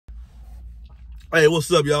Hey,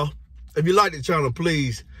 what's up, y'all? If you like the channel,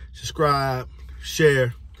 please subscribe,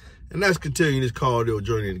 share, and let's continue this cardio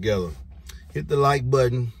journey together. Hit the like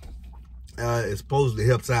button. It supposedly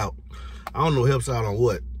helps out. I don't know helps out on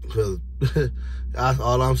what, because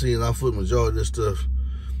all I'm seeing is I put majority of this stuff,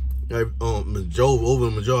 over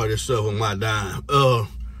the majority of this stuff on my dime,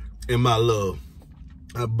 and my love.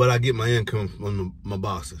 But I get my income from my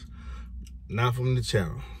bosses, not from the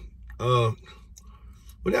channel.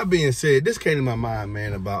 With that being said, this came to my mind,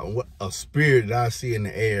 man, about what a spirit that I see in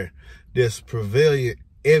the air that's prevalent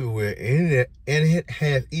everywhere, and it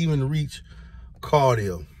has even reached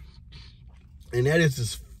cardio. And that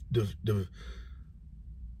is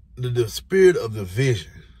the spirit of the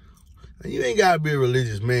vision. And you ain't got to be a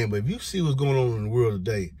religious man, but if you see what's going on in the world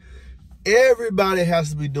today, everybody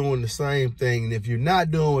has to be doing the same thing. And if you're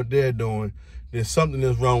not doing what they're doing, then something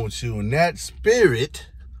is wrong with you. And that spirit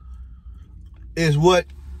is what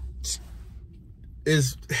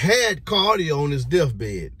had cardio on his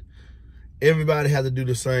deathbed. Everybody has to do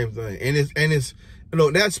the same thing. And it's you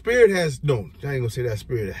know, that spirit has, no, I ain't gonna say that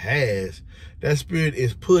spirit has. That spirit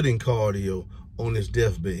is putting cardio on his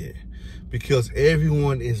deathbed, because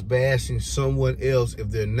everyone is bashing someone else if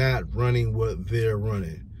they're not running what they're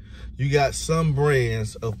running. You got some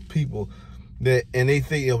brands of people that, and they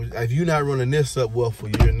think if you're not running this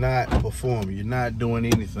subwoofer, you're not performing, you're not doing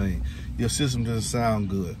anything. Your system doesn't sound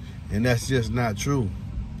good. And that's just not true.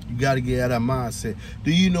 You got to get out of that mindset.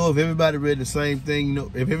 Do you know if everybody read the same thing, you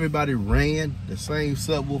know, if everybody ran the same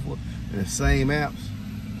subwoofer and the same amps,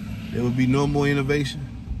 there would be no more innovation.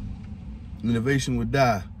 Innovation would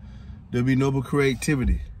die. There'd be no more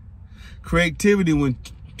creativity. When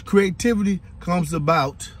creativity comes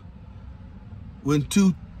about, when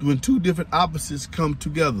two different opposites come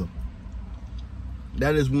together.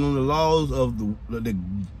 That is one of the laws of the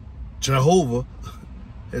Jehovah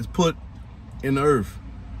has put in the earth.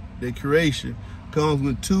 The creation comes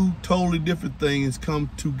when two totally different things come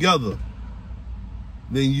together.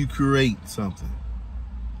 Then you create something.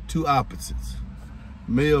 Two opposites.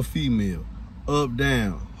 Male, female, up,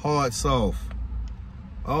 down, hard, soft.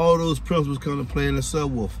 All those principles come to play in the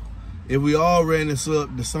subwoofer. If we all ran the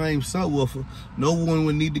same subwoofer, no one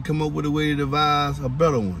would need to come up with a way to devise a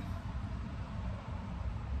better one.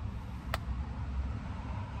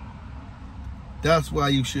 That's why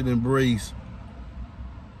you should embrace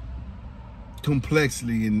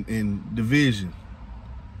complexity and division,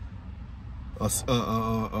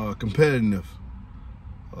 competitive,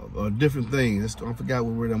 different things. I forgot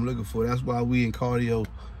what word I'm looking for. That's why we in cardio,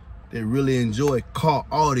 they really enjoy car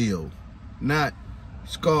audio, not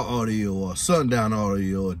Scar audio or Sundown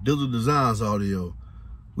audio or Digital Designs audio.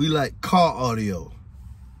 We like car audio,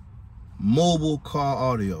 mobile car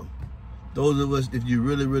audio. Those of us, if you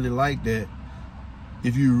really, really like that,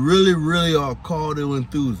 if you really, really are a cardio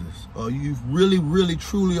enthusiast, or you really, really,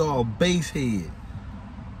 truly are a bass head,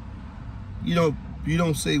 you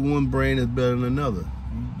don't say one brand is better than another.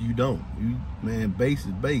 You don't. Man, bass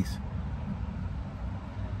is bass.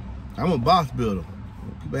 I'm a box builder.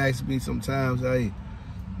 People ask me sometimes, hey,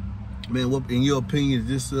 man, what in your opinion is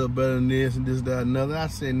this better than this and this, that, another? I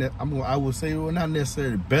say that I would say, well, not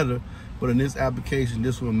necessarily better, but in this application,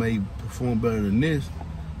 this one may perform better than this.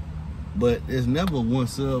 But there's never one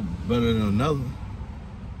sub better than another.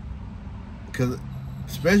 Because,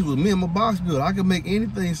 especially with me, I'm a box builder. I can make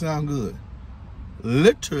anything sound good.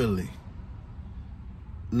 Literally.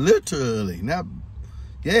 Literally. Not,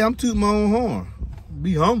 yeah, I'm tooting my own horn.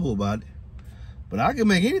 Be humble about it. But I can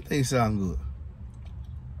make anything sound good.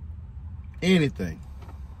 Anything.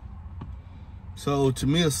 So, to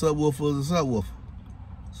me, a subwoofer is a subwoofer.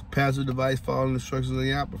 It's a passive device following instructions of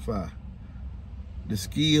the amplifier. The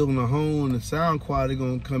skill and the hone and the sound quality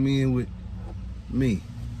gonna come in with me.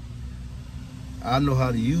 I know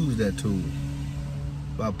how to use that tool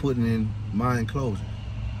by putting in my enclosure.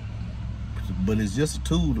 But it's just a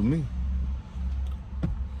tool to me.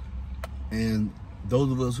 And those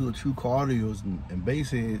of us who are true cardios and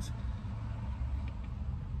bass heads,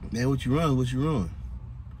 man, what you run.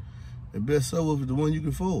 The best subwoofer is the one you can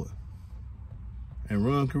afford and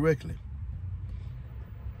run correctly.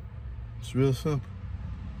 It's real simple.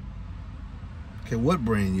 Okay, what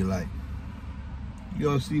brand you like? You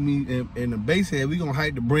gonna see me in the bass head, we gonna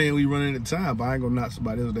hype the brand we running at the time, but I ain't gonna knock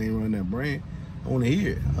somebody else that ain't running that brand. I wanna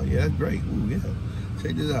hear it. Oh yeah, that's great. Ooh, yeah.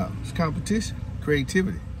 Check this out. It's competition,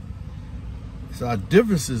 creativity. It's our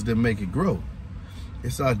differences that make it grow.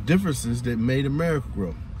 It's our differences that made America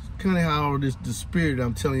grow. It's kind of how all this, the spirit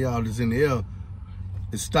I'm telling y'all that's in the air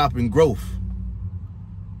is stopping growth.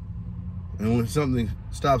 And when something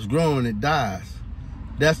stops growing, it dies.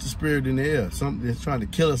 That's the spirit in the air. Something that's trying to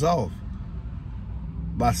kill us off.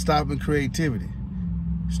 by stopping creativity,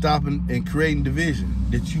 stopping and creating division,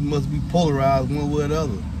 that you must be polarized one way or the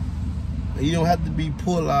other. And you don't have to be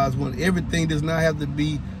polarized one. Everything does not have to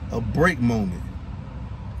be a break moment.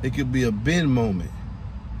 It could be a bend moment.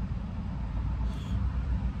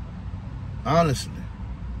 Honestly,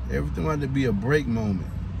 everything has to be a break moment.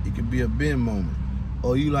 It could be a bend moment.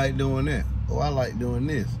 Oh, you like doing that? Oh, I like doing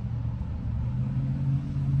this.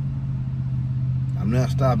 I'm not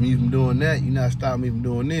stopping you from doing that. You're not stopping me from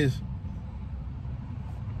doing this.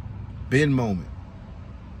 Bend moment.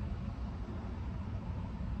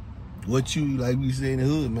 What you, like we say in the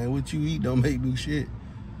hood, man, what you eat don't make me shit.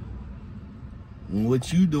 When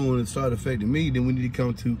what you doing start affecting me, then we need to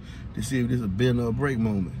come to see if this is a bend or a break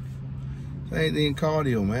moment. Same thing in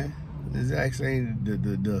cardio, man. The exact same,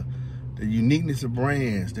 the uniqueness of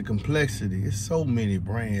brands, the complexity. There's so many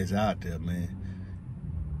brands out there, man.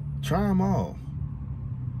 Try them all.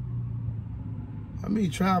 I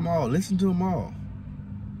mean, try them all. Listen to them all.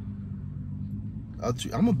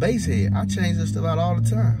 I'm a bass head. I change this stuff out all the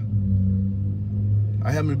time.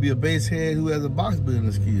 I happen to be a bass head who has a box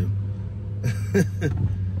building skill.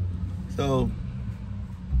 So,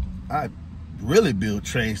 I really build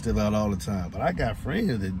train stuff out all the time. But I got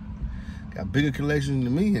friends that got bigger collections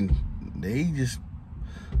than me, and they just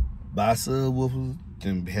buy subwoofers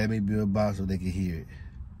and have me build a box so they can hear it.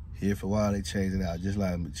 Hear it for a while, they change it out. Just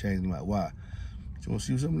like I'm changing them out. Why? You want to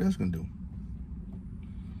see what something else can do.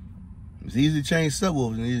 It's easy to change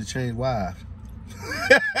subwoofers and easy to change wives.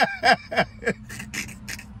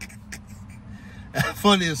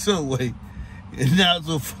 Funny in some way, and not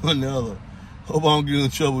so funny the other. Hope I don't get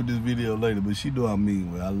in trouble with this video later, but she know I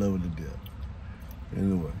mean well. I love her to death.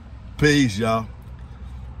 Anyway, peace, y'all.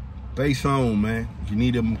 Face home, man. If you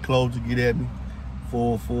need them clothes to get at me,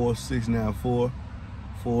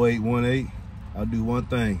 44694-4818. I'll do one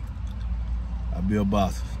thing. I build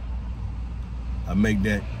boxes. I make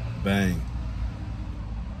that bang.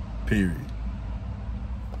 Period.